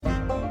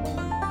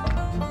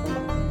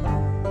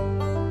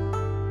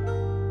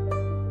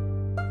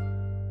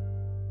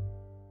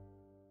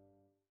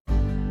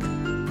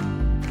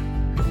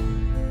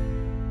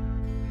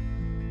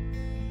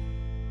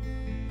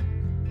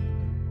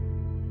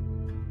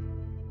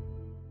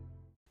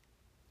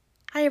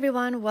Hi,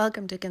 everyone.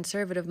 Welcome to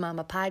Conservative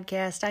Mama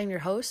Podcast. I'm your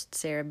host,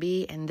 Sarah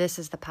B., and this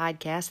is the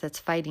podcast that's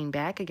fighting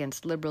back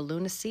against liberal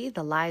lunacy,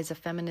 the lies of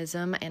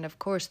feminism, and, of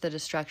course, the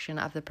destruction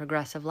of the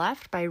progressive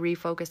left by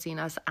refocusing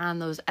us on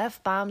those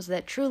F-bombs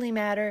that truly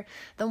matter,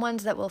 the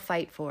ones that we'll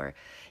fight for.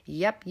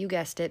 Yep, you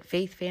guessed it,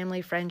 faith,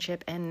 family,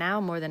 friendship, and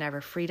now more than ever,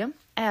 freedom.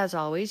 As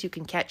always, you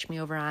can catch me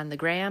over on the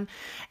gram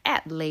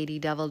at Lady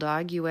Devil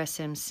Dog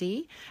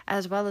USMC,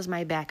 as well as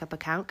my backup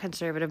account,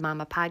 Conservative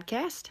Mama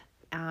Podcast.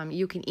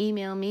 You can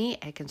email me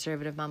at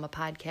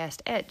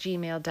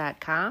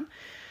conservativemamapodcast@gmail.com.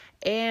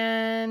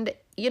 And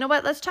you know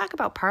what? Let's talk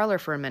about Parler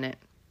for a minute.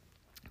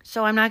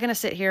 So I'm not going to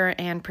sit here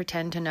and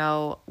pretend to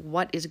know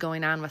what is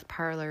going on with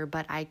Parler,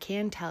 but I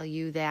can tell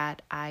you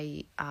that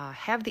I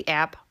have the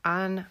app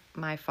on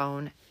my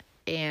phone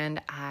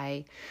and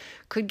I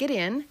could get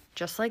in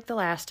just like the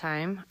last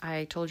time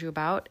I told you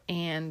about,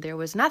 and there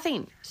was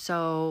nothing.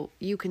 So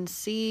you can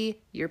see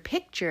your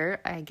picture,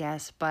 I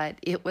guess, but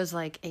it was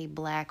like a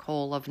black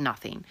hole of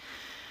nothing.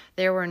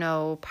 There were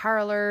no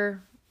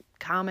Parler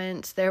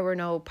comments. There were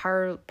no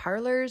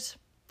parlors.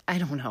 I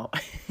don't know.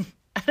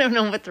 I don't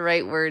know what the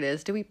right word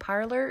is. Do we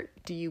parlor?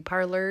 Do you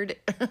parlored?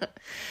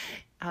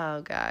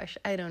 Oh gosh,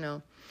 I don't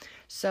know.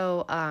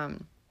 So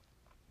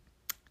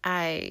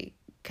I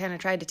kind of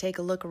tried to take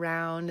a look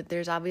around.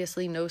 There's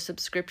obviously no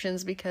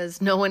subscriptions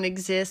because no one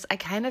exists. I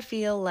kind of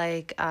feel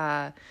like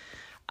I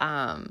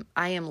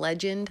am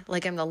legend,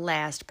 like I'm the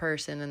last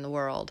person in the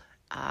world.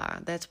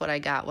 That's what I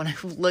got when I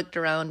looked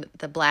around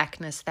the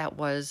blackness that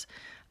was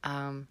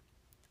the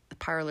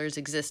Parler's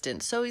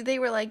existence. So they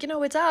were like,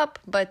 it's up,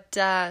 but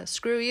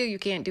screw you, you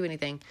can't do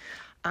anything.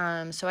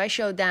 So I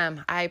showed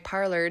them, I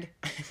parlored,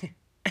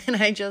 and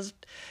I just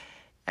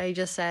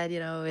said,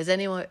 is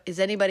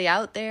anybody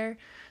out there?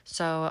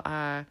 So,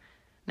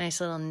 nice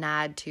little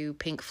nod to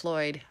Pink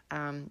Floyd,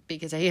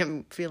 because I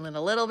am feeling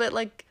a little bit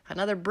like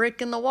another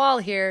brick in the wall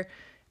here.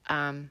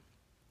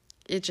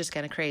 It's just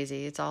kind of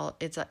crazy. It's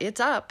up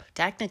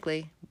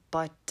technically,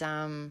 but,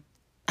 I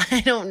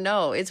don't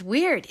know. It's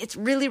weird. It's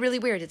really, really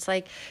weird. It's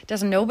like,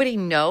 does nobody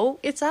know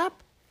it's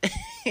up?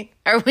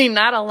 Are we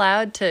not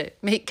allowed to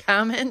make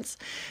comments?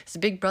 Is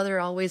Big Brother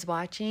always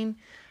watching?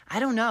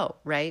 I don't know.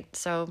 Right.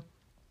 So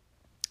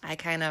I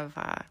kind of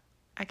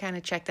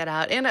checked that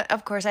out. And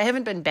of course, I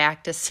haven't been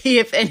back to see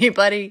if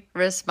anybody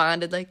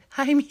responded like,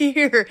 I'm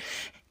here.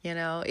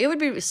 It would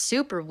be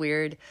super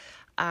weird.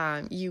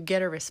 You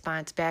get a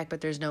response back,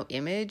 but there's no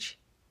image.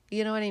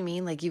 You know what I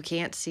mean? Like you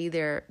can't see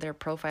their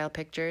profile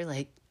picture.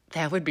 Like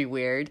that would be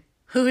weird.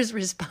 Who is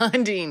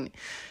responding?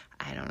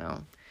 I don't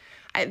know.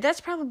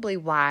 That's probably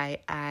why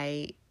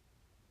I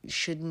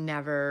should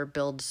never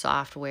build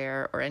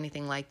software or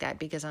anything like that,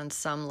 because on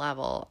some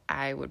level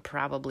I would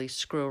probably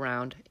screw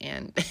around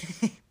and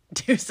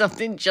do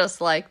something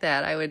just like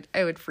that. I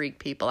would freak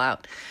people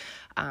out.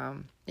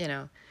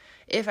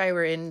 If I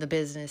were in the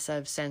business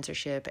of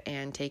censorship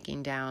and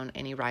taking down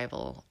any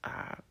rival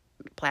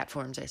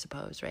platforms, I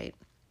suppose, right?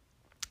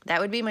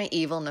 That would be my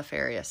evil,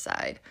 nefarious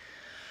side.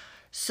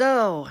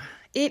 So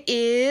it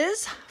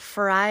is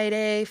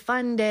Friday,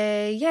 fun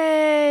day.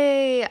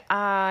 Yay!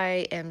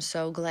 I am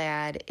so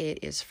glad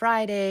it is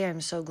Friday.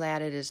 I'm so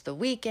glad it is the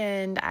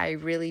weekend. I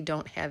really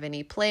don't have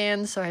any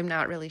plans, so I'm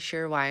not really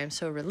sure why I'm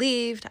so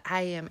relieved.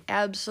 I am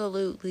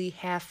absolutely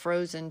half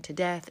frozen to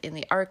death in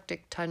the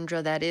Arctic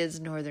tundra that is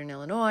Northern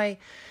Illinois.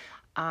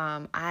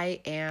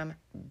 I am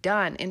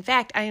done. In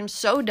fact, I am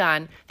so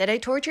done that I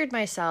tortured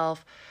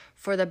myself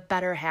for the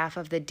better half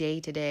of the day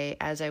today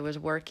as I was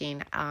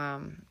working.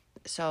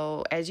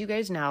 So as you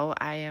guys know,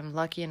 I am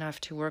lucky enough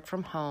to work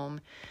from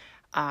home.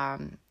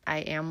 I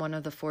am one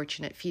of the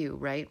fortunate few,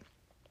 right?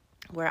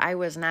 Where I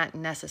was not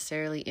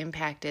necessarily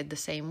impacted the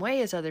same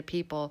way as other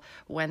people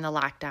when the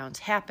lockdowns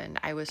happened.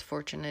 I was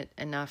fortunate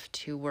enough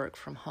to work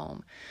from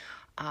home.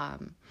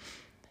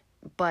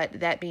 But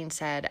that being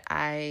said,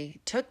 I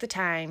took the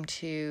time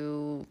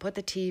to put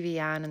the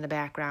TV on in the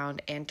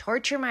background and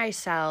torture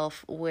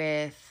myself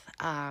with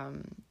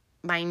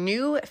my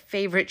new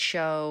favorite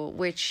show,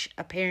 which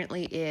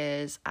apparently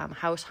is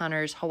House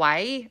Hunters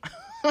Hawaii.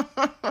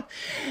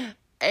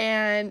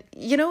 And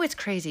it's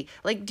crazy.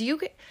 Like, do you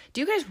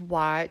guys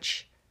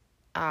watch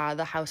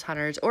the House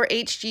Hunters or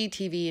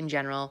HGTV in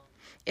general?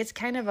 It's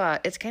kind of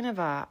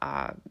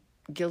a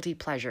guilty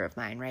pleasure of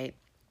mine, right?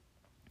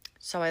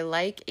 So I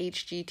like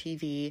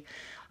HGTV.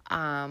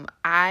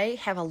 I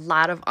have a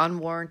lot of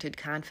unwarranted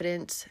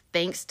confidence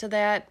thanks to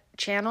that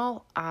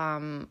channel.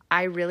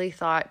 I really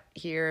thought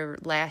here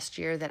last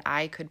year that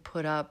I could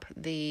put up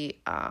the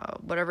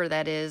whatever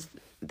that is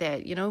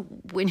that,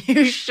 when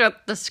you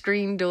shut the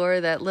screen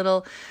door, that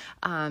little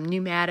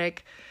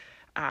pneumatic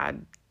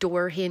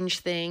door hinge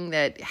thing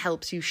that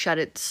helps you shut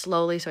it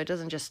slowly so it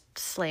doesn't just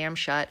slam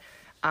shut.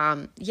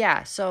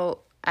 So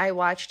I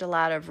watched a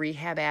lot of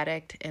Rehab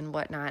Addict and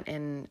whatnot,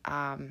 and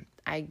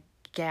I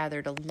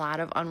gathered a lot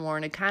of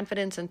unwarranted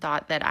confidence and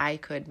thought that I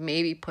could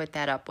maybe put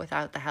that up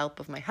without the help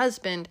of my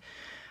husband.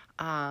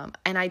 And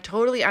I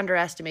totally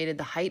underestimated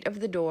the height of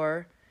the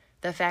door,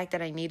 the fact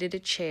that I needed a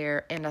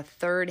chair and a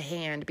third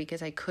hand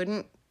because I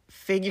couldn't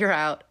figure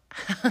out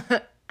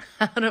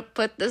how to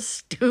put this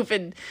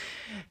stupid,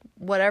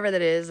 whatever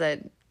that is, that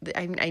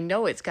I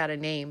know it's got a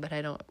name, but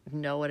I don't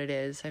know what it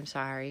is. I'm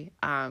sorry.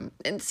 And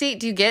see,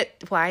 do you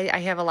get why I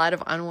have a lot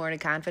of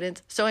unwarranted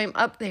confidence? So I'm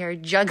up there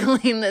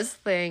juggling this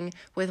thing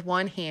with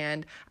one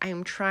hand.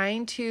 I'm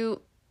trying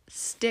to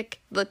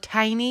stick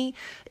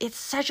it's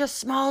such a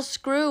small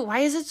screw. Why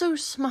is it so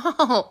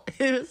small?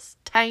 It's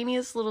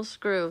tiniest little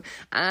screw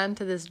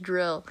onto this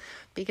drill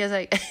because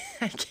I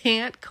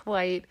can't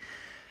quite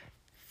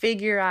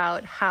figure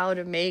out how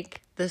to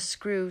make the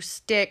screw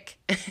stick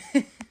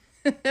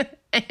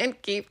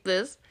and keep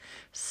this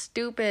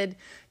stupid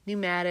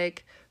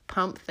pneumatic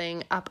pump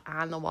thing up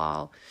on the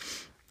wall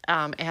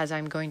as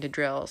I'm going to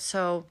drill.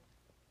 So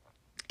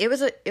it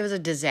was a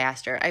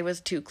disaster. I was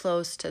too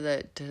close to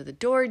the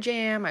door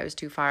jamb. I was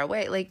too far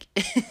away. Like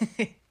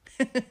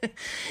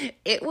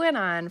it went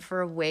on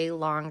for way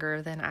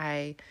longer than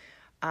I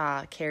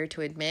care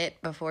to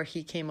admit before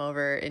he came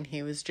over and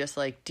he was just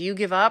like, "Do you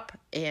give up?"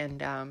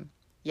 And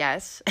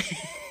yes,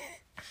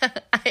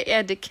 I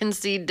had to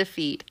concede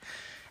defeat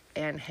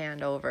and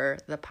hand over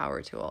the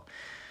power tool.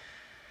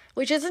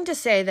 Which isn't to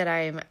say that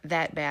I'm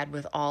that bad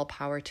with all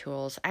power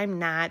tools. I'm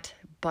not,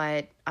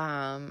 but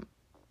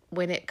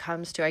when it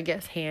comes to, I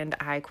guess,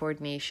 hand-eye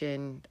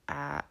coordination,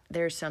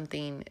 there's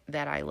something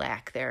that I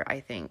lack there, I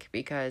think,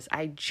 because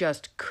I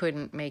just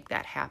couldn't make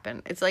that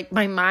happen. It's like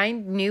my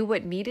mind knew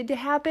what needed to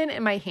happen,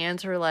 and my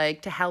hands were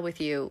like, to hell with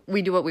you.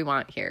 We do what we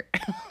want here.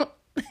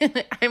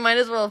 I might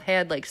as well have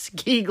had, like,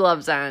 ski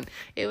gloves on.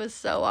 It was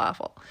so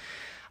awful.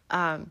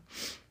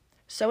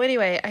 So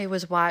anyway, I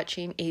was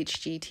watching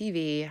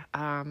HGTV,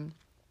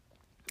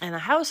 and the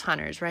House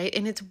Hunters, right?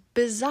 And it's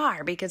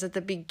bizarre because at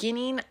the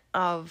beginning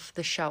of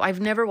the show,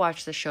 I've never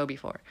watched the show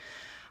before.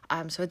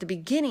 So at the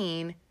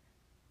beginning,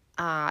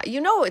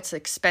 it's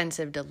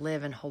expensive to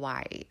live in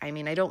Hawaii. I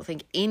mean, I don't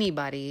think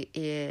anybody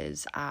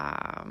is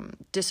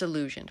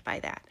disillusioned by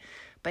that.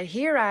 But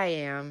here I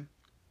am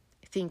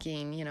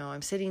thinking,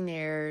 I'm sitting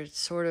there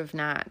sort of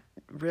not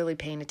really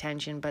paying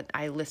attention, but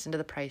I listen to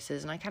the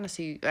prices and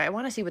I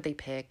want to see what they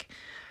pick.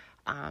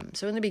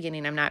 So in the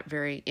beginning, I'm not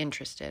very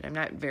interested. I'm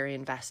not very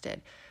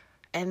invested.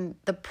 And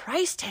the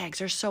price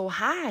tags are so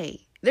high.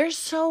 They're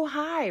so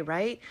high,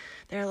 right?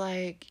 They're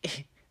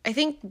like, I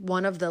think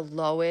one of the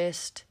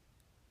lowest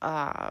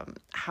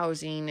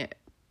housing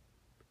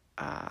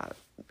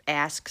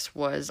asks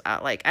was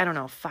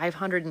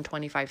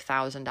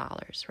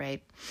 $525,000,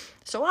 right?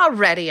 So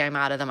already I'm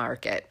out of the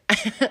market.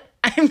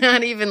 I'm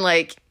not even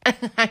like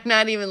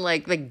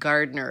the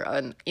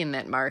gardener in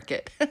that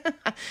market.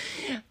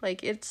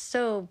 Like, it's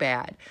so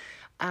bad.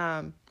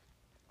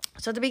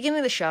 So at the beginning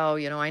of the show,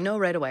 I know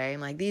right away, I'm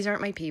like, these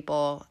aren't my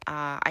people.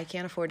 I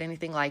can't afford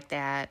anything like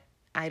that.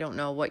 I don't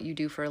know what you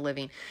do for a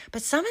living.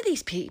 But some of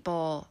these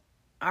people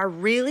are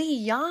really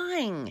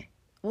young.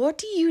 What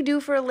do you do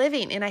for a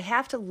living? And I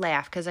have to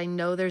laugh because I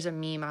know there's a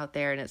meme out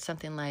there and it's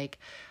something like,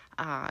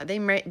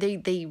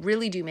 they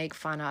really do make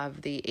fun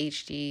of the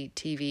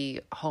HGTV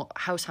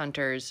House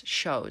Hunters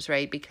shows,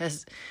 right?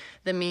 Because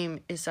the meme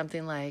is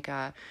something like,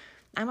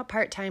 I'm a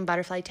part-time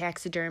butterfly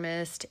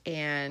taxidermist,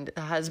 and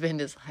the husband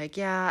is like,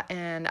 yeah,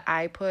 and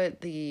I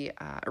put the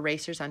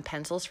erasers on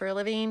pencils for a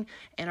living,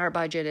 and our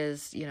budget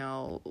is,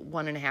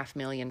 $1.5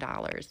 million.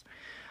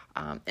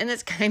 And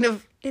it's kind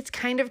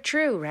of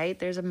true, right?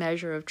 There's a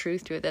measure of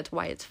truth to it. That's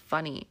why it's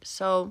funny.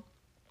 So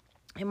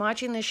I'm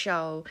watching this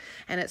show,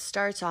 and it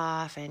starts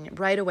off, and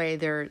right away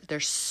they're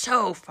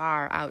so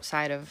far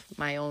outside of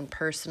my own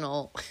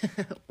personal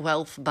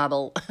wealth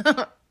bubble.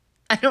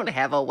 I don't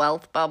have a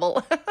wealth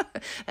bubble.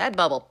 That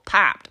bubble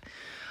popped.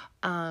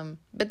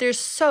 But they're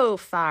so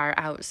far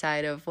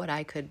outside of what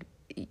I could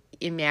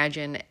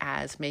imagine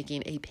as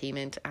making a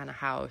payment on a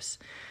house,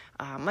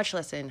 much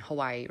less in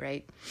Hawaii,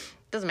 right?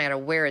 Doesn't matter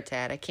where it's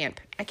at. I can't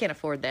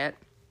afford that.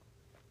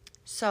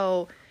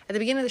 So at the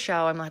beginning of the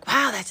show, I'm like,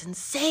 wow, that's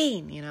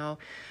insane,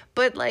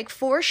 But like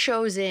 4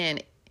 shows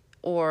in,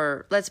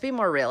 or let's be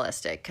more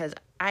realistic, because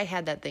I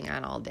had that thing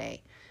on all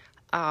day.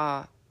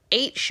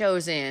 8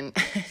 shows in,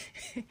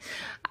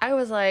 I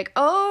was like,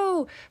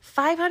 oh,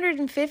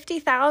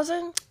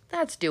 550,000?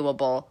 That's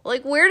doable.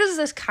 Like, where does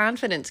this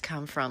confidence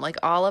come from? Like,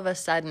 all of a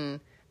sudden,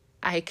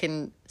 I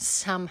can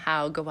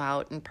somehow go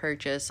out and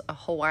purchase a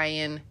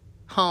Hawaiian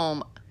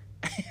home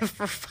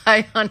for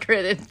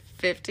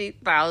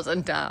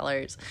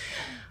 $550,000.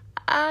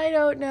 I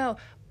don't know.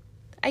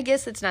 I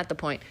guess it's not the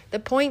point. The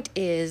point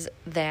is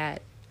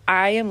that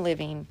I am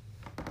living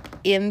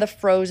in the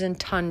frozen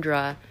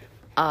tundra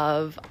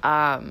of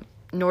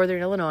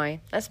northern Illinois.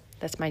 That's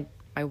my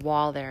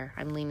wall there.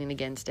 I'm leaning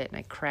against it, and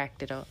I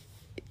cracked it.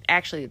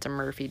 Actually, it's a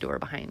Murphy door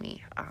behind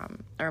me,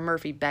 or a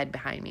Murphy bed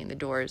behind me, and the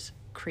doors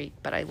creak.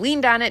 But I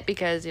leaned on it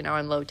because,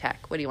 I'm low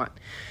tech. What do you want?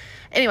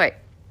 Anyway,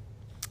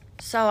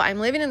 so I'm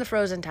living in the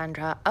frozen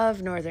tundra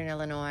of northern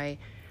Illinois,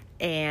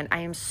 and I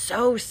am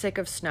so sick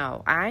of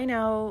snow. I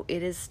know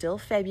it is still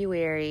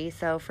February,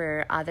 so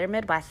for other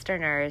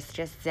Midwesterners,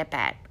 just zip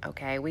it,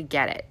 okay? We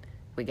get it.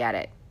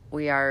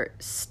 We are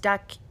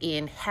stuck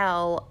in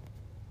hell,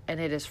 and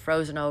it is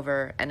frozen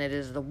over, and it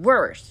is the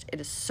worst. It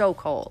is so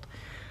cold.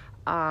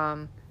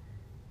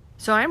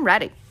 So I'm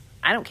ready.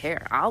 I don't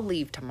care. I'll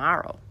leave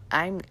tomorrow.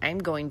 I'm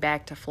going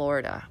back to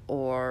Florida,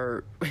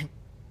 or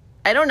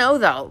I don't know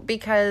though,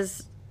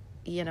 because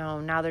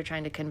now they're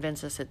trying to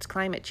convince us it's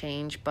climate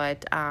change,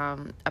 but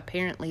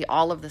apparently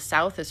all of the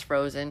South is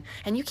frozen.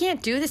 And you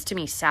can't do this to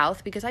me,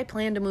 South, because I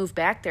plan to move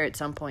back there at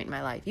some point in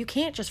my life. You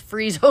can't just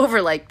freeze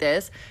over like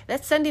this.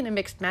 That's sending a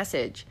mixed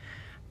message.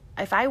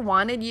 If I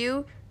wanted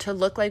you to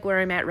look like where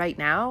I'm at right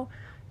now,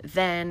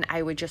 then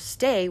I would just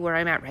stay where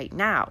I'm at right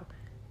now.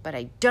 But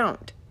I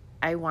don't.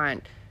 I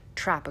want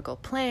tropical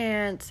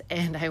plants,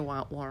 and I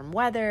want warm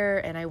weather,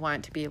 and I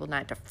want to be able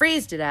not to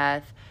freeze to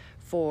death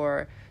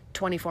for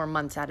 24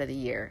 months out of the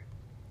year.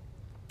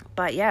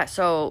 But yeah,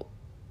 so,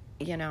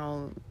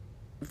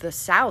 the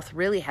South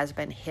really has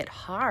been hit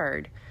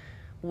hard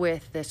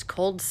with this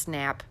cold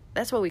snap.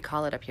 That's what we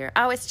call it up here.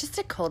 Oh, it's just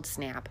a cold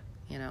snap,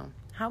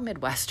 How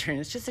Midwestern.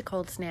 It's just a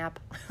cold snap.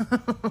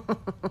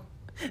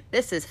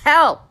 This is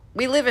hell.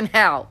 We live in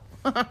hell.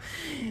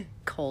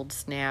 Cold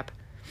snap.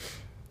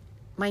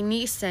 My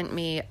niece sent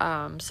me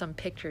some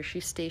pictures.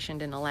 She's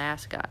stationed in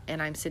Alaska,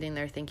 and I'm sitting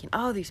there thinking,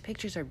 oh, these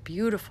pictures are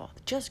beautiful,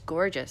 just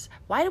gorgeous.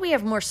 Why do we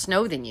have more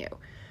snow than you?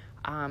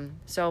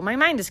 So my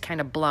mind is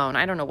kind of blown.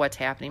 I don't know what's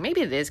happening.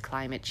 Maybe it is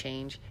climate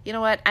change. You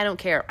know what? I don't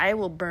care. I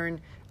will burn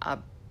a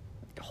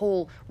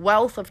whole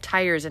wealth of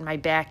tires in my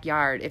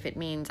backyard if it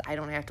means I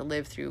don't have to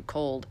live through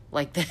cold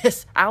like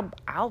this.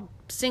 I'll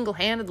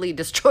single-handedly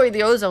destroy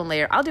the ozone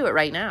layer. I'll do it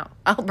right now.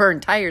 I'll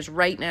burn tires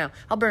right now.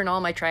 I'll burn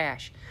all my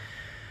trash.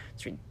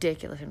 It's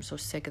ridiculous. I'm so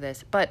sick of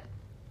this. But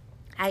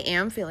I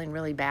am feeling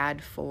really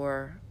bad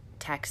for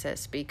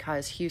Texas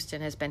because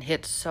Houston has been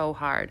hit so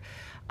hard.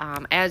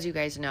 As you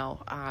guys know,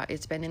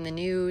 it's been in the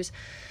news.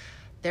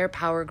 Their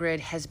power grid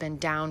has been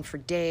down for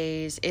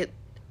days.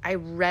 I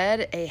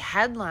read a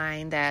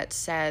headline that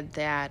said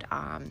that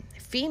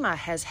FEMA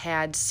has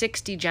had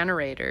 60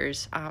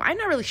 generators. I'm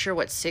not really sure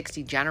what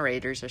 60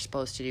 generators are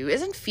supposed to do.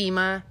 Isn't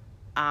FEMA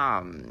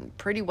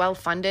pretty well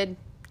funded?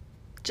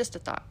 Just a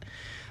thought.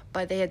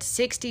 But they had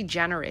 60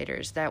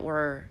 generators that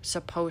were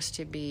supposed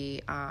to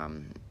be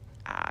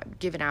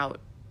given out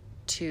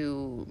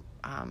to,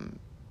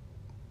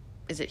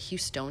 is it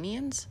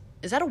Houstonians?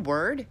 Is that a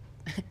word?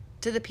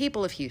 To the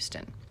people of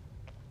Houston.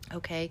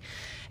 Okay.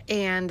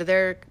 And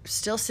they're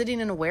still sitting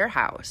in a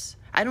warehouse.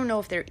 I don't know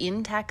if they're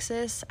in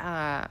Texas.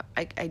 I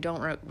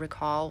don't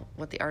recall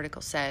what the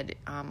article said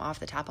off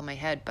the top of my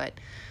head, but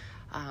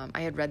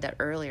I had read that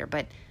earlier.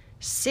 But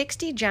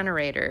 60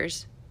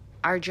 generators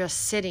are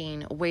just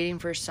sitting waiting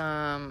for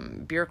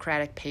some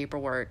bureaucratic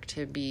paperwork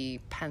to be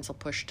pencil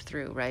pushed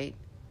through, right?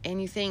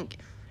 And you think,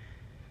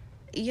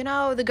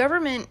 the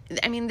government,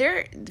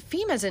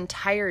 FEMA's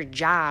entire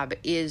job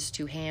is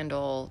to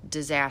handle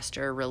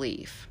disaster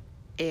relief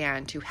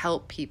and to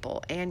help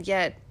people. And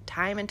yet,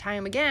 time and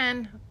time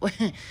again,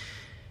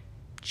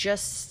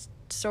 just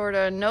sort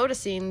of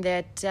noticing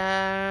that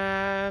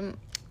they're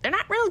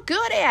not real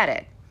good at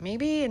it.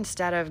 Maybe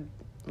instead of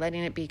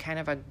letting it be kind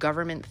of a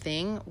government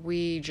thing,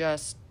 we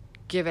just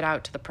give it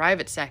out to the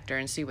private sector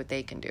and see what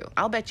they can do.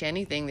 I'll bet you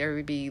anything there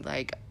would be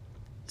like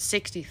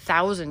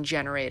 60,000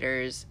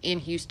 generators in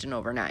Houston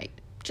overnight.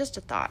 Just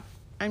a thought.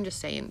 I'm just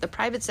saying. The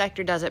private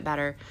sector does it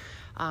better,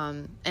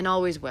 and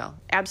always will.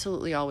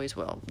 Absolutely always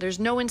will. There's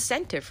no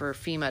incentive for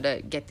FEMA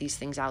to get these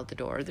things out the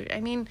door.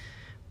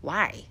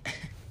 Why?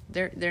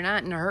 They're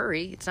not in a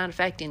hurry. It's not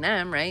affecting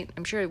them, right?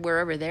 I'm sure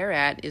wherever they're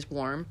at is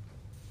warm.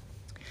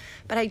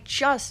 But I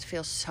just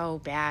feel so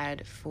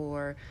bad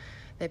for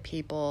the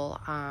people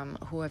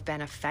who have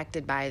been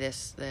affected by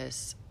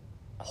this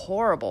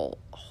horrible,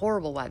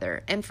 horrible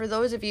weather. And for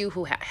those of you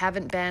who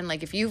haven't been,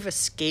 like if you've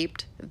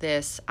escaped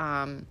this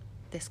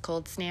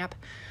cold snap,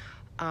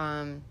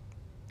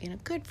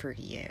 good for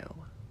you.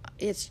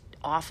 It's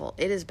awful.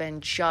 It has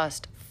been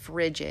just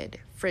frigid.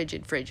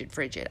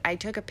 I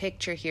took a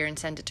picture here and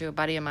sent it to a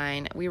buddy of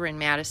mine. We were in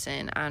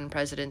Madison on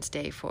President's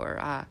Day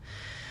for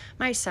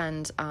my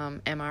son's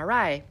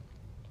MRI.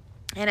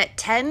 And at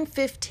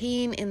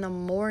 10:15 in the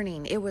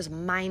morning, it was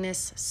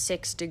minus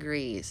 6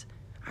 degrees.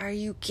 Are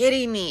you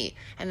kidding me?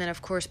 And then,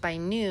 of course, by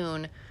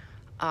noon,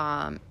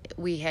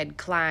 we had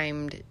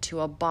climbed to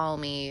a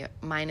balmy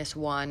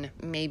 -1,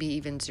 maybe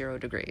even 0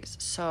 degrees.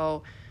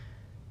 So,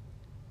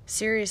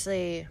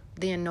 seriously,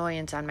 the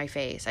annoyance on my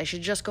face. I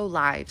should just go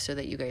live so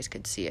that you guys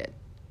could see it.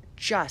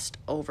 Just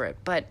over it.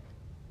 But,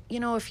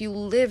 if you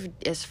live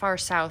as far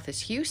south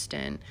as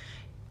Houston,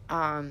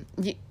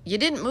 you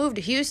didn't move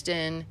to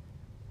Houston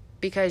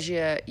because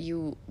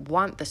you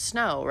want the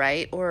snow,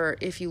 right? Or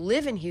if you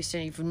live in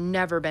Houston, you've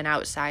never been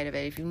outside of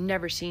it, if you've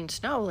never seen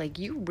snow, like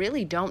you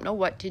really don't know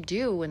what to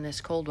do when this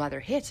cold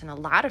weather hits. And a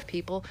lot of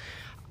people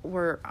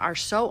are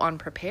so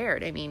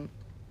unprepared.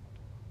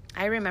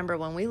 I remember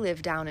when we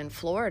lived down in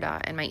Florida,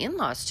 and my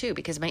in-laws too,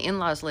 because my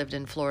in-laws lived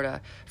in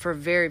Florida for a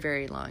very,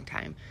 very long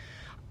time.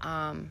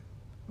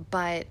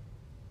 But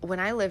when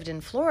I lived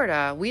in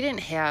Florida, we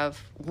didn't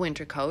have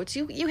winter coats.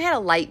 You had a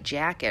light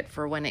jacket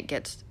for when it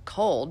gets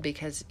cold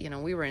because,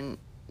 we were in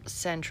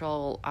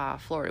central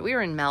Florida. We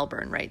were in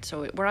Melbourne, right?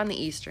 So we're on the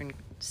eastern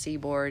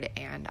seaboard,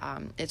 and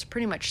it's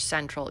pretty much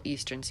central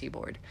eastern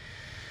seaboard.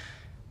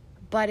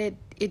 But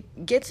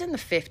it gets in the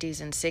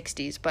 50s and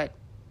 60s, but,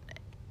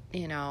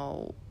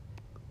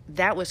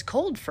 that was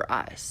cold for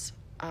us.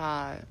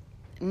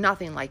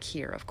 Nothing like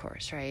here, of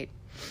course, right?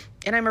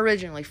 And I'm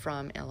originally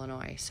from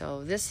Illinois,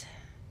 so this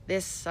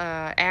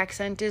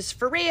accent is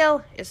for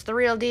real. It's the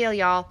real deal,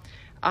 y'all.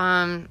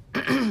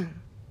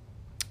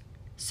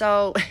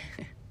 So,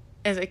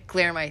 as I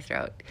clear my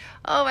throat,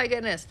 oh my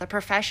goodness, the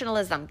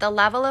professionalism, the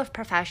level of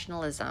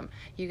professionalism.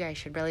 You guys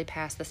should really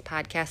pass this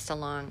podcast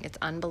along. It's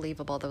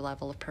unbelievable, the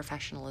level of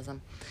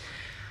professionalism.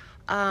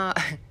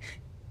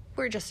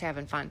 We're just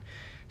having fun.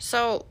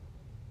 So,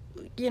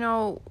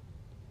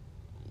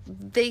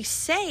 they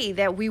say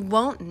that we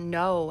won't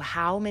know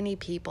how many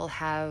people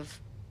have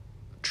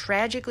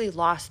tragically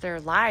lost their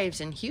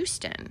lives in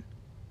Houston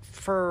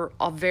for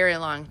a very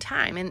long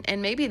time.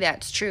 And maybe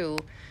that's true.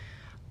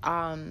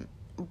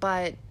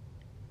 But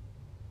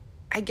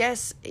I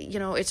guess,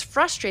 it's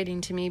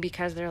frustrating to me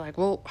because they're like,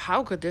 well,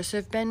 how could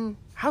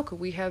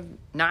we have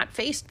not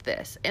faced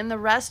this? And the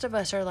rest of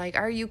us are like,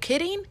 are you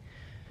kidding?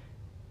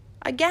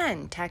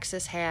 Again,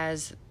 Texas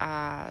has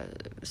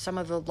some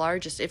of the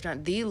largest, if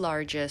not the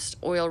largest,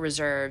 oil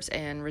reserves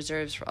and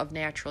reserves of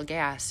natural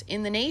gas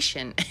in the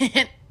nation.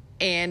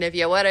 And if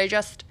you would have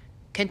just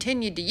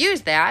continued to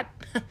use that,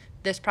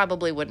 this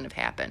probably wouldn't have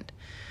happened.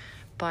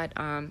 But,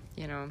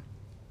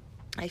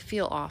 I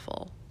feel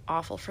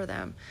awful for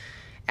them.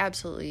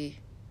 Absolutely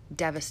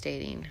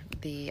devastating,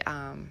 the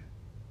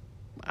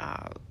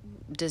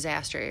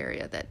disaster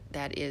area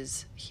that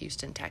is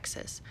Houston,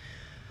 Texas.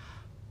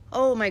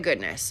 Oh my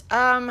goodness.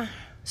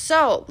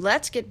 So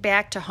let's get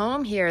back to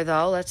home here,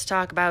 though. Let's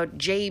talk about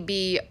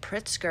J.B.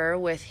 Pritzker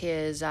with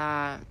his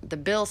the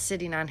bill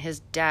sitting on his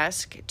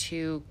desk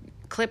to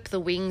clip the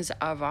wings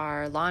of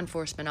our law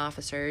enforcement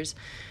officers.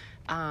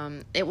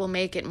 It will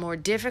make it more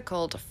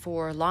difficult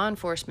for law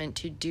enforcement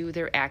to do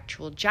their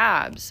actual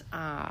jobs.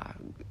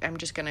 I'm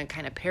just going to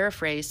kind of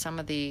paraphrase some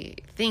of the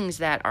things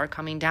that are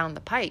coming down the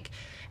pike.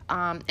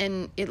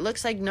 And it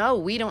looks like, no,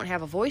 we don't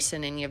have a voice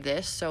in any of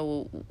this.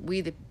 So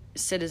we, the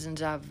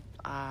citizens of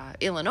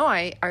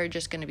Illinois, are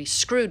just going to be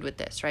screwed with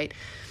this, right?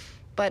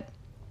 But,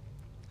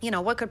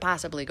 what could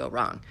possibly go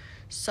wrong?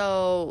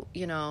 So,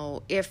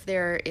 if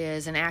there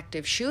is an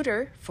active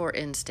shooter, for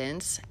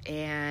instance,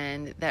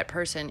 and that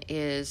person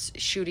is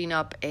shooting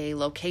up a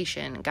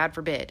location, God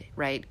forbid,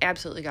 right?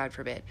 Absolutely God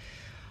forbid.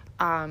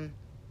 And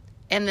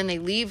then they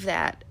leave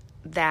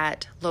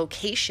that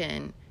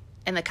location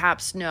and the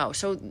cops know.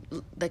 So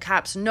the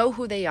cops know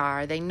who they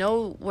are. They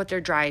know what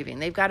they're driving.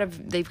 They've got a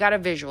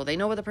visual. They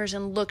know what the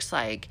person looks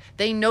like.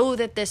 They know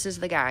that this is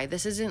the guy.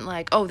 This isn't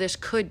like, oh, this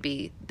could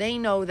be. They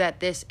know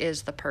that this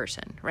is the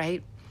person,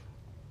 right?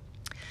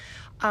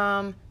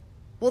 Well,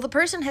 the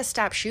person has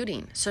stopped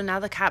shooting, so now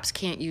the cops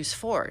can't use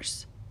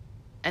force,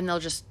 and they'll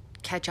just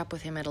catch up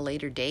with him at a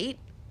later date.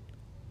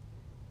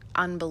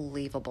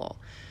 Unbelievable.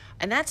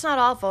 And that's not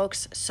all,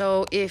 folks.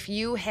 So if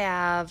you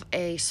have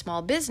a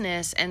small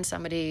business and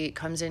somebody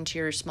comes into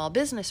your small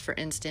business, for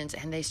instance,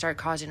 and they start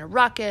causing a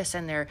ruckus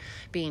and they're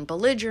being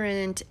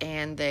belligerent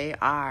and they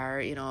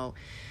are,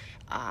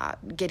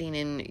 getting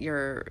in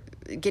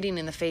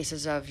the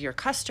faces of your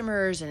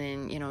customers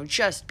and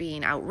just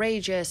being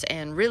outrageous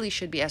and really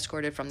should be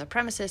escorted from the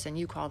premises, and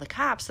you call the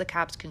cops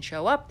can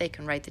show up, they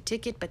can write the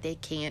ticket, but they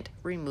can't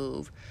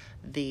remove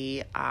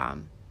the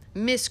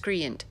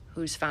miscreant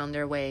who's found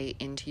their way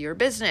into your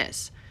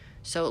business.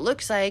 So it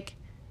looks like,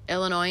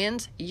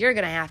 Illinoisans, you're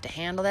going to have to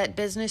handle that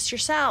business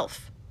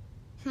yourself.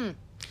 And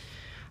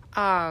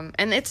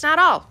it's not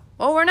all.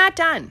 Oh, we're not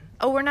done.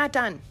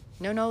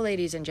 No,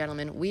 ladies and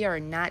gentlemen, we are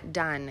not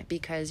done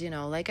because,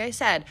 like I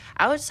said,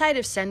 outside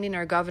of sending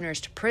our governors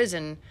to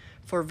prison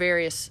for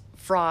various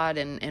fraud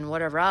and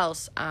whatever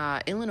else,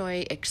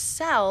 Illinois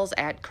excels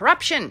at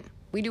corruption.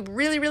 We do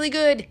really, really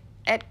good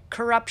at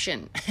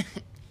corruption.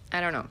 I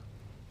don't know.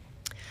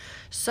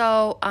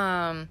 So,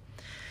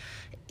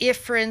 if,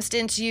 for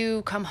instance,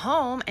 you come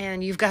home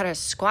and you've got a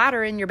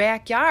squatter in your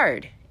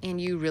backyard and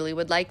you really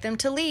would like them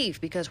to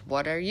leave because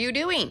what are you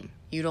doing?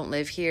 You don't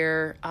live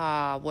here.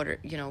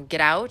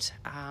 Get out.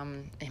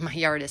 My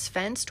yard is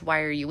fenced. Why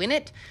are you in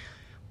it?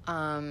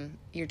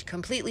 You're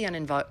completely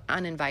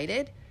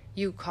uninvited.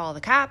 You call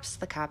the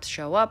cops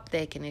show up,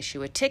 they can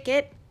issue a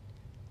ticket,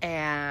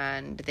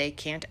 and they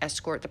can't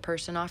escort the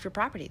person off your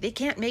property. They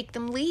can't make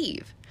them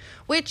leave,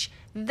 which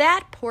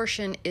that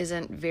portion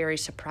isn't very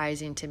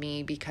surprising to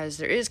me because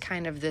there is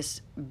kind of this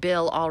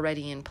bill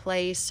already in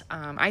place.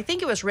 I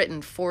think it was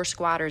written for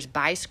squatters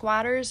by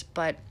squatters,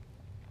 but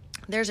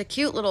there's a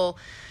cute little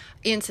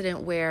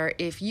incident where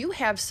if you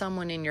have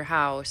someone in your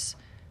house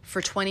for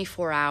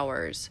 24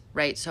 hours,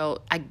 right?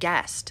 So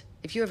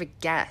if you have a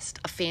guest,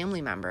 a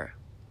family member,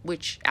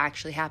 which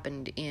actually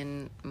happened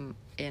in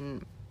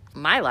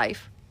my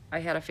life. I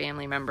had a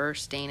family member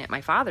staying at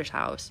my father's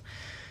house.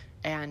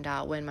 And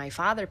when my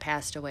father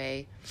passed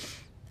away,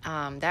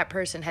 that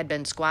person had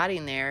been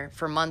squatting there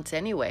for months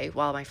anyway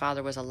while my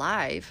father was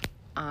alive.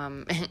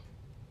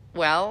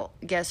 Well,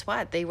 guess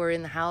what? They were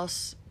in the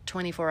house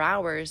 24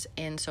 hours,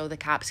 and so the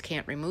cops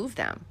can't remove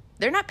them.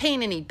 They're not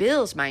paying any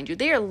bills, mind you.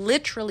 They are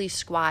literally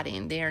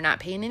squatting. They are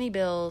not paying any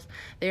bills.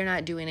 They're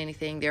not doing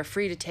anything. They're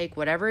free to take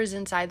whatever is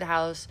inside the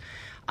house.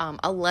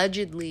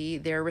 Allegedly,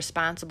 they're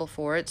responsible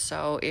for it.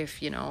 So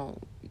if,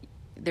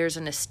 there's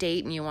an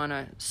estate and you want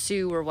to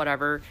sue or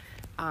whatever,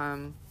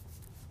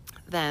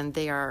 then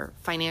they are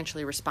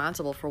financially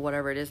responsible for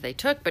whatever it is they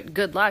took. But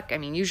good luck. I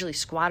mean, usually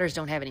squatters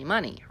don't have any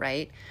money,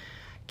 right?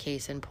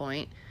 Case in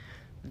point,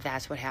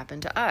 that's what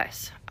happened to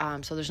us.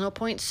 So there's no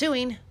point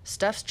suing.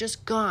 Stuff's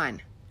just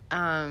gone.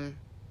 But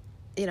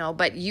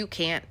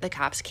the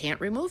cops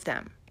can't remove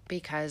them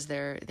because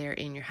they're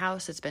in your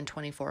house. It's been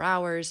 24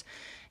 hours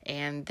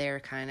and they're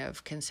kind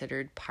of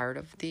considered part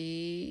of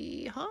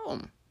the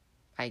home,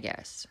 I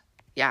guess.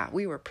 Yeah,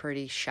 we were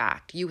pretty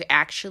shocked. You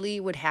actually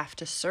would have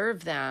to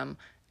serve them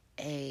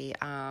a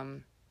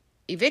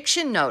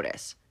eviction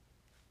notice.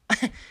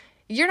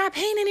 You're not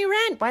paying any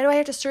rent. Why do I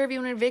have to serve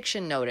you an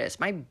eviction notice?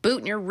 My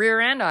boot in your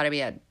rear end ought to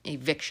be an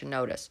eviction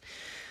notice.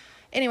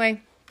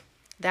 Anyway,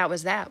 that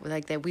was that.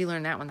 We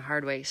learned that one the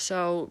hard way.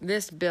 So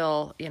this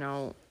bill,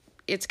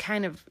 it's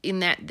kind of in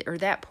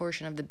that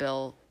portion of the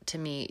bill to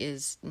me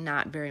is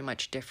not very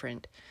much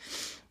different.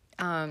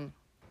 And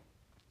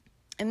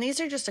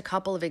these are just a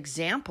couple of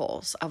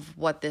examples of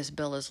what this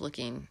bill is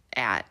looking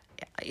at.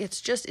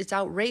 It's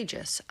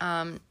outrageous.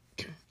 What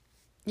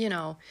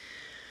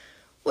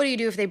do you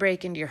do if they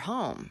break into your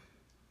home?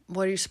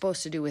 What are you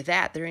supposed to do with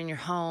that? They're in your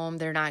home.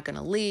 They're not going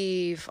to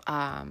leave.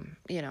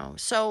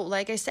 So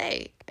like I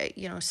say,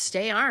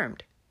 stay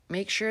armed.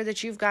 Make sure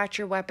that you've got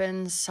your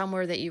weapons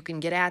somewhere that you can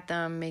get at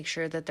them. Make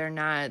sure that they're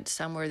not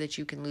somewhere that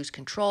you can lose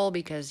control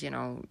because,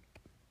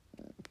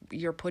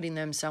 you're putting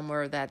them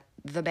somewhere that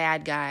the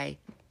bad guy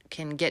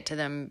can get to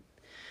them.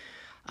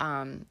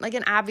 Like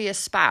an obvious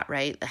spot,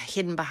 right?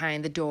 Hidden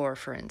behind the door,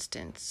 for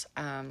instance.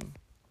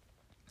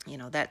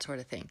 That sort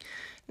of thing.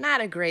 Not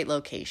a great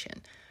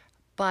location.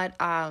 But,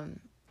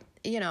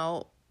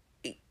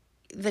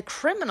 the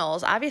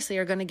criminals obviously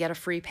are going to get a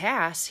free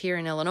pass here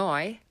in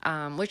Illinois,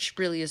 which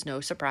really is no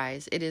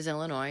surprise. It is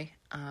Illinois,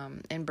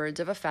 and birds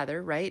of a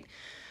feather, right?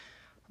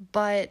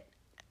 But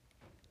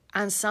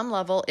on some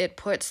level, it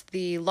puts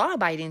the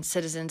law-abiding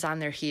citizens on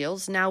their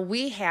heels. Now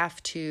we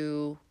have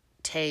to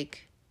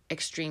take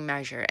extreme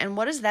measure. And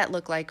what does that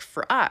look like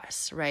for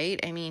us, right?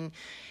 I mean,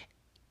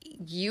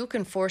 you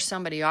can force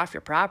somebody off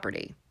your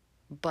property.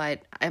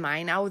 But am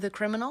I now the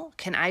criminal?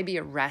 Can I be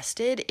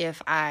arrested if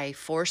I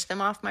force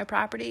them off my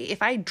property?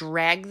 If I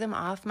drag them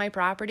off my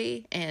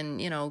property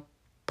and,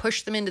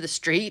 push them into the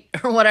street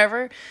or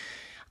whatever,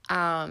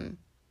 can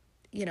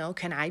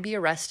I be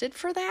arrested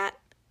for that?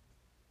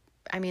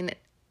 I mean,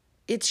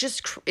 it's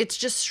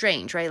just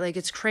strange, right? Like,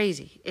 it's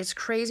crazy. It's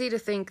crazy to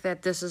think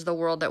that this is the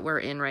world that we're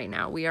in right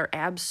now. We are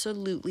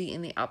absolutely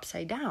in the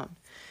upside down.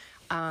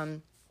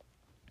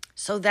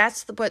 So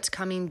that's what's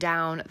coming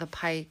down the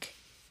pike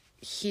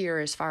here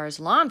as far as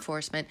law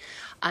enforcement.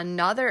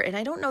 Another, and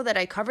I don't know that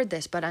I covered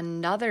this, but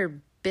another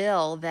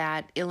bill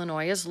that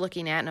Illinois is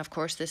looking at, and of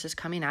course this is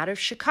coming out of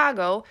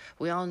Chicago.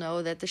 We all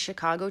know that the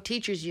Chicago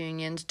teachers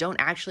unions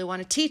don't actually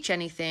want to teach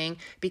anything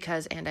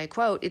because, and I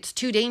quote, it's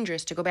too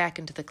dangerous to go back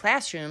into the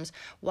classrooms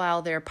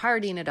while they're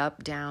partying it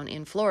up down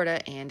in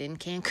Florida and in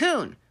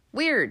Cancun.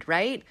 Weird,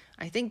 right?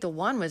 I think the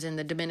one was in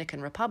the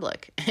Dominican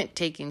Republic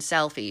taking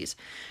selfies.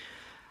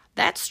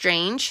 That's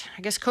strange.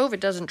 I guess COVID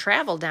doesn't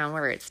travel down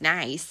where it's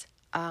nice.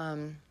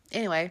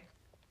 Anyway,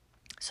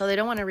 so they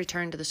don't want to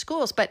return to the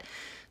schools, but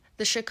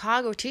the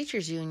Chicago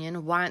Teachers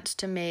Union wants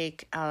to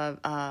make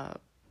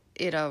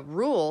it a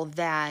rule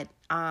that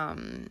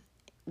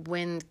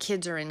when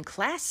kids are in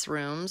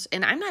classrooms,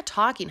 and I'm not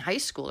talking high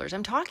schoolers,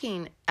 I'm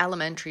talking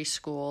elementary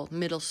school,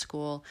 middle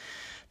school,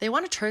 they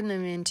want to turn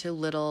them into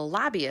little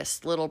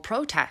lobbyists, little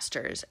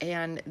protesters,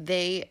 and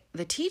the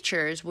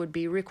teachers would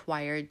be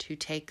required to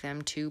take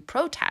them to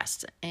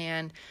protests.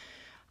 And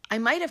I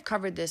might have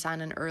covered this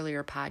on an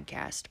earlier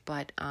podcast,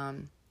 but,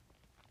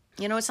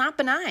 it's not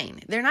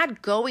benign. They're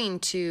not going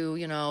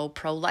to,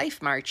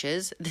 pro-life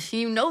marches.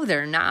 They're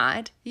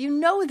not.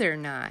 They're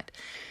not.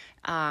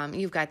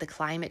 You've got the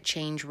climate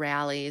change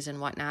rallies and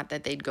whatnot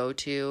that they'd go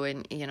to,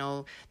 and,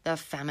 the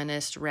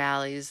feminist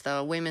rallies,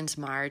 the women's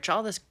march,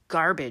 all this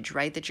garbage,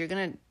 right, that you're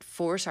going to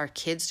force our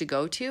kids to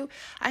go to.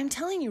 I'm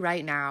telling you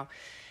right now,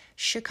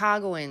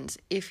 Chicagoans,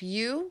 if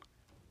you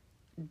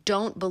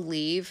don't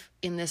believe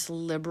in this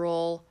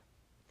liberal,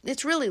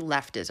 it's really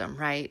leftism,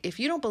 right? If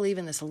you don't believe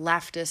in this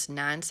leftist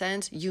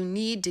nonsense, you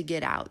need to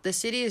get out. The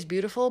city is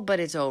beautiful, but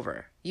it's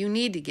over. You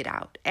need to get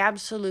out.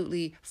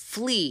 Absolutely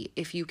flee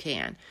if you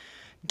can.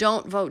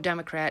 Don't vote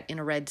Democrat in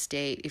a red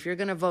state. If you're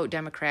going to vote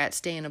Democrat,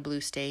 stay in a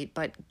blue state,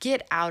 but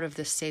get out of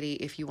the city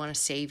if you want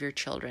to save your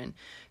children,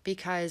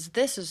 because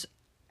this is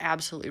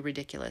absolutely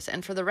ridiculous.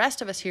 And for the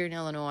rest of us here in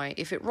Illinois,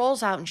 if it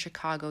rolls out in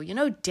Chicago, you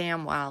know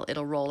damn well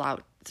it'll roll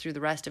out through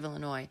the rest of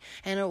Illinois,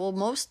 and it will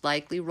most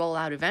likely roll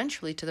out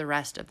eventually to the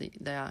rest of the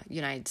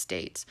United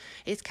States.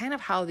 It's kind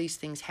of how these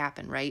things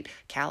happen, right?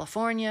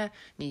 California,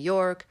 New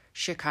York,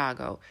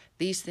 Chicago.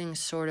 These things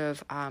sort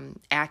of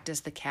act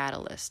as the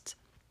catalysts.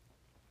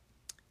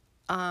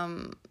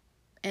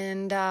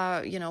 And,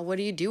 what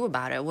do you do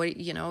about it?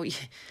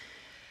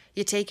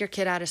 You take your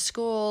kid out of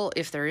school.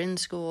 If they're in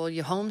school,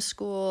 you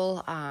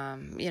homeschool.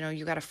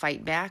 You got to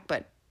fight back,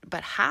 but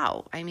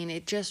how? I mean,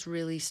 it just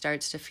really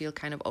starts to feel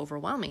kind of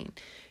overwhelming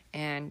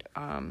and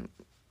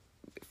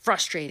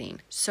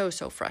frustrating. So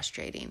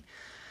frustrating.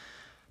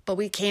 But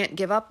we can't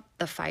give up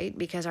the fight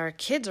because our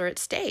kids are at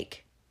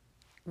stake.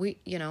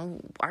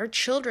 Our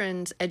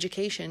children's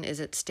education is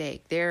at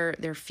stake.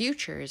 Their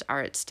futures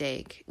are at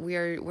stake.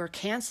 We're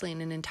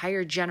canceling an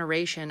entire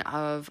generation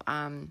of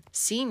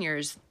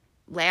seniors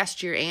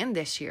last year and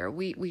this year.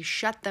 We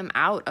shut them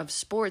out of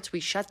sports. We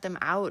shut them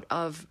out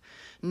of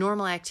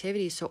normal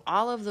activities. So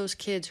all of those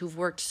kids who've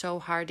worked so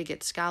hard to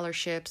get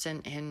scholarships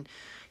and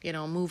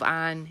move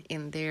on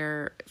in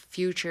their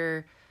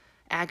future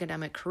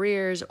academic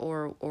careers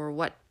or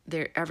what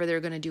they're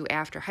going to do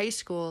after high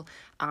school,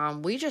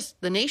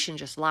 the nation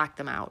just locked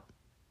them out.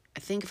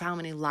 Think of how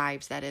many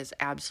lives that is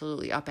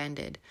absolutely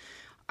upended.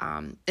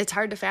 It's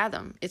hard to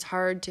fathom. It's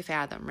hard to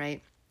fathom,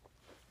 right?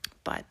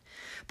 But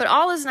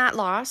all is not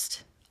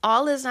lost.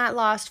 All is not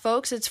lost,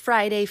 folks. It's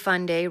Friday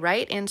Fun Day,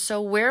 right? And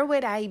so where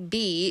would I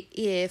be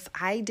if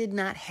I did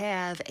not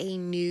have a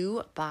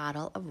new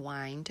bottle of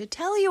wine to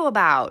tell you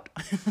about?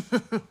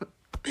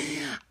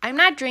 I'm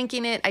not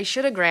drinking it. I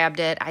should have grabbed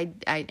it.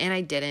 And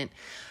I didn't.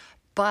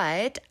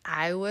 But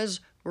I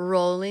was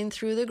rolling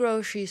through the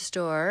grocery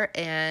store,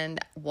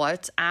 and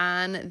what's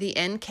on the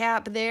end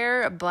cap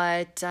there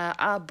but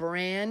a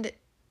brand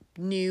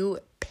new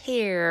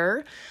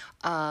pair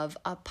of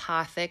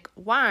Apothic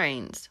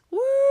wines. Woo!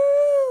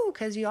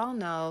 Because you all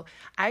know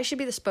I should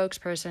be the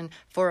spokesperson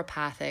for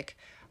Apothic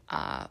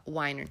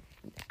wine.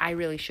 I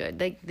really should.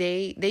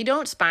 They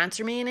don't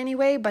sponsor me in any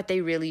way, but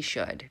they really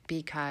should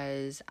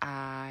because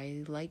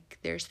I like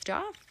their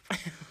stuff.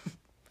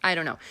 I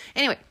don't know.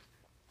 Anyway,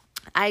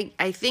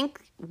 I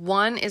think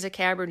one is a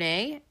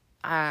Cabernet.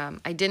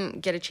 I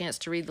didn't get a chance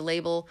to read the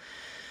label,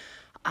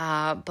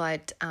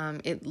 but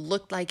it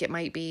looked like it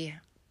might be.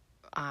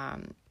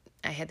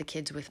 I had the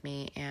kids with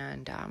me,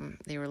 and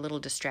they were a little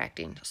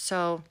distracting.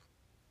 So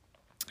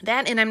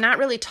that, and I'm not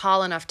really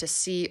tall enough to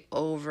see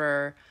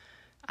over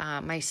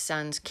my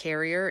son's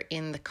carrier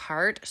in the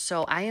cart,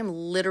 so I am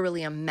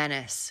literally a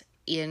menace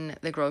in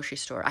the grocery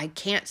store. I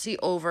can't see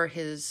over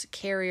his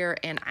carrier,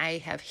 and I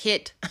have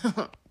hit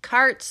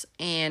carts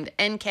and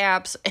end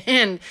caps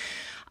and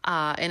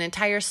an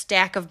entire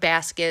stack of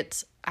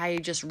baskets. I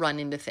just run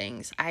into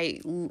things.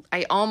 I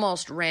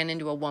almost ran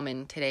into a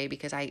woman today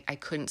because I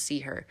couldn't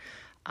see her.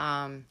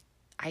 In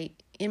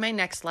my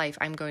next life,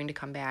 I'm going to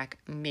come back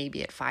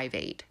maybe at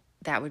 5'8".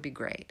 That would be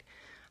great.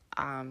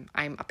 I'm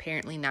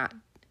apparently not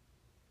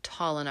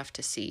tall enough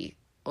to see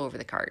over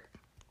the cart,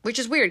 which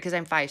is weird because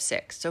I'm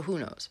 5'6", so who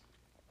knows?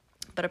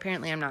 But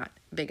apparently I'm not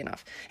big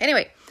enough.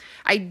 Anyway,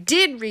 I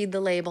did read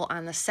the label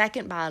on the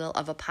second bottle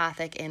of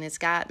Apothic, and it's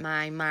got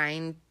my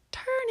mind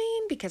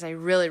turning because I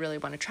really, really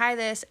want to try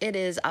this. It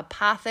is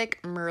Apothic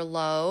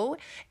Merlot.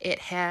 It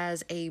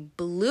has a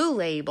blue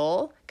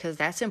label because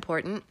that's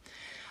important.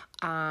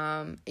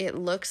 It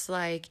looks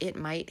like it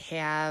might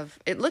have,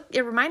 it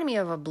reminded me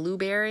of a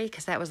blueberry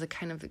because that was the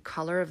kind of the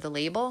color of the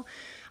label.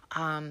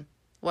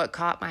 What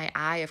caught my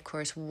eye, of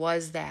course,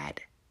 was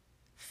that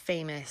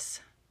famous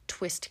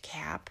twist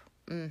cap.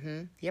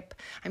 Yep.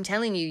 I'm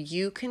telling you,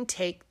 you can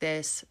take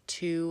this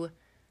to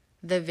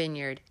the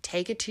vineyard,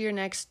 take it to your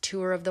next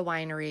tour of the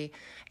winery,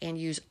 and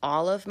use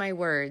all of my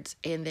words,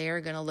 and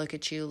they're going to look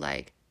at you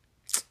like,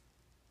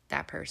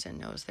 that person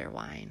knows their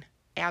wine.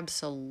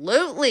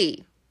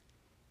 Absolutely.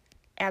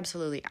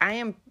 Absolutely. I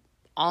am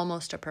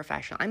almost a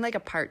professional. I'm like a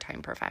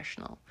part-time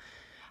professional.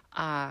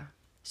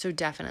 So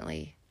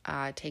definitely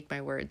take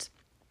my words.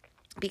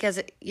 Because,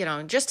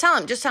 just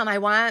tell them I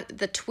want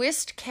the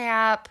twist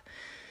cap,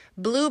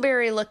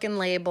 blueberry looking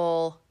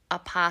label,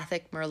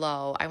 Apothic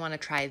Merlot. I want to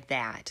try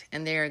that.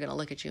 And they're going to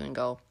look at you and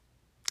go,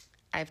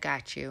 I've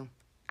got you.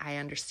 I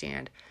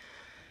understand.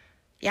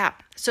 Yeah,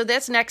 so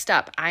that's next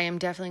up. I am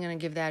definitely going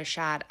to give that a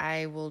shot.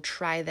 I will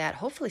try that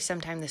hopefully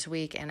sometime this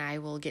week, and I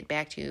will get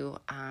back to you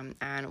on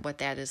what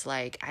that is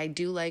like. I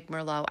do like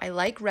Merlot. I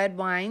like red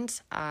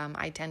wines.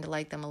 I tend to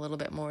like them a little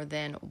bit more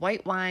than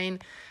white wine.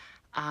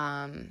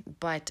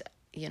 But,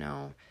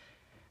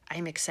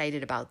 I'm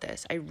excited about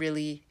this. I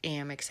really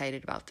am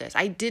excited about this.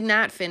 I did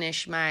not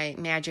finish my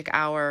Magic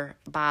Hour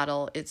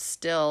bottle. It's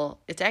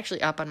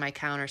actually up on my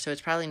counter, so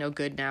it's probably no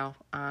good now.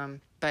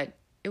 But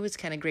it was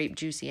kind of grape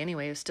juicy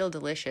anyway. It was still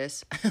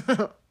delicious.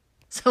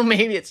 So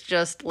maybe it's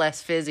just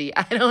less fizzy.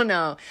 I don't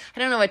know. I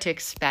don't know what to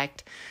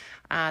expect.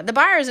 The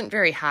bar isn't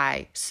very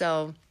high,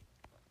 so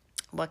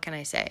what can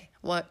I say?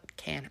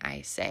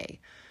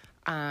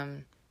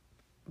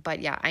 But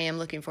yeah, I am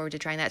looking forward to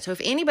trying that. So if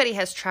anybody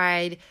has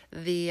tried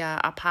the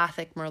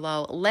Apothic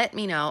Merlot, let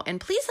me know. And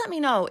please let me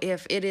know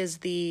if it is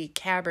the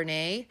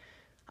Cabernet.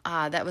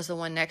 That was the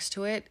one next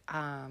to it.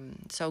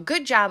 So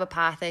good job,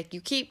 Apothic.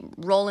 You keep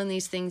rolling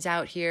these things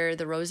out here.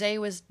 The rosé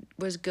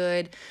was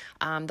good.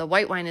 The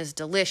white wine is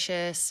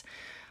delicious.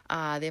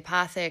 The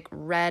Apothic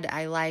red,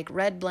 I like.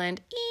 Red blend,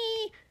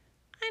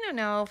 I don't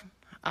know.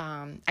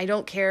 I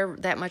don't care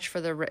that much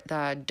for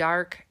the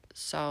dark,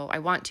 so I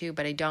want to,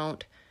 but I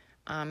don't.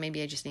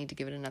 Maybe I just need to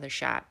give it another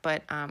shot.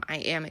 But I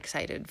am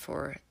excited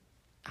for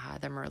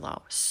the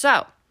Merlot.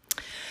 So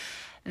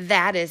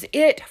that is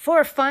it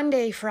for Fun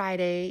Day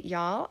Friday,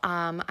 y'all.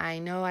 I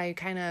know I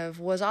kind of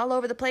was all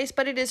over the place,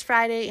 but it is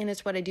Friday, and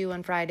it's what I do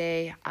on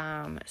Friday.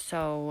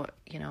 So,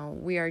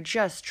 we are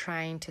just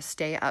trying to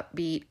stay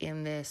upbeat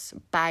in this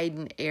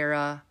Biden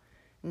era,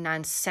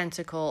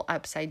 nonsensical,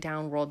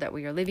 upside-down world that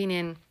we are living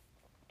in,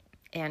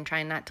 and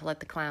trying not to let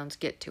the clowns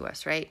get to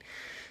us, right?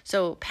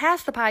 So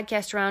pass the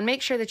podcast around.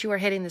 Make sure that you are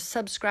hitting the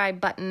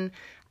subscribe button.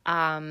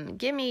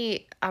 Give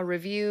me a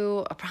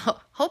review.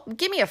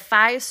 Give me a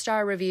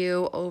 5-star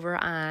review over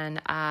on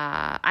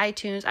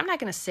iTunes. I'm not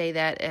going to say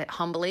that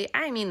humbly.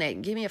 I mean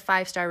that. Give me a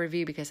 5-star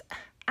review because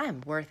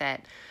I'm worth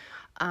it.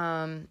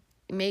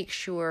 Make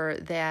sure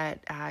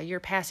that you're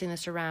passing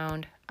this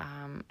around.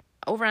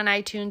 Over on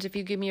iTunes, if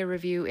you give me a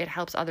review, it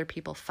helps other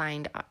people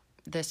find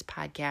this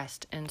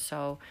podcast. And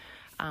so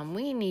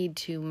we need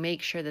to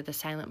make sure that the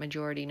silent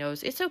majority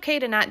knows it's okay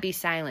to not be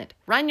silent.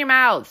 Run your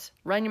mouths.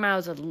 Run your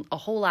mouths a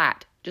whole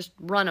lot. Just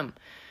run them.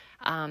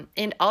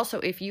 And also,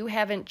 if you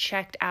haven't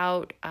checked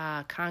out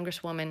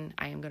Congresswoman,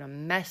 I am going to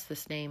mess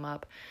this name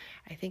up.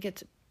 I think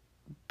it's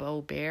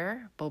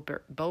Boebert,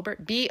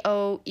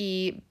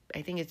 B-O-E,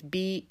 I think it's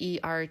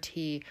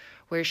B-E-R-T,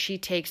 where she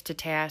takes to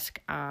task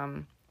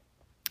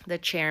the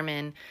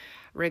chairman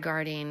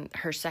regarding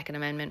her Second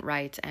Amendment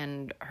rights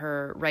and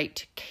her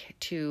right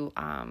to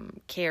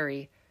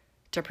carry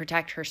to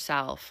protect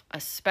herself,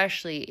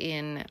 especially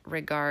in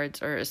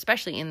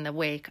the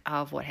wake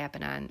of what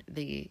happened on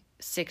the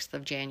 6th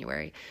of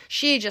January.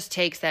 She just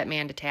takes that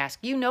man to task.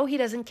 He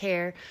doesn't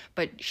care,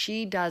 but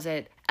she does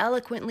it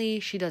eloquently,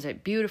 she does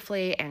it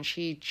beautifully, and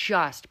she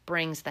just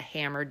brings the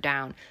hammer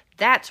down.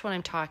 That's what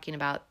I'm talking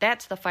about.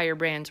 That's the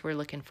firebrands we're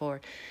looking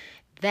for.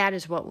 That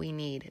is what we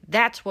need.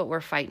 That's what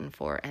we're fighting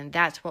for, and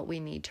that's what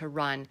we need to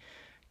run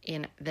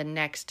in the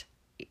next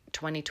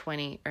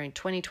 2020 or in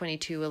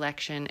 2022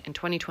 election and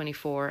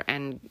 2024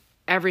 and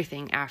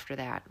everything after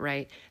that,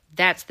 right?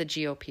 That's the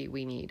GOP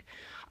we need.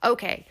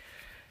 Okay.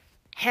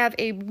 Have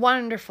a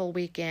wonderful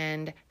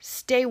weekend.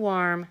 Stay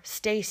warm,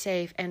 stay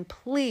safe, and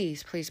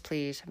please, please,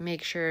 please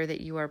make sure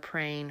that you are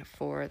praying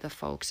for the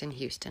folks in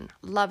Houston.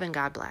 Love and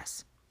God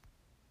bless.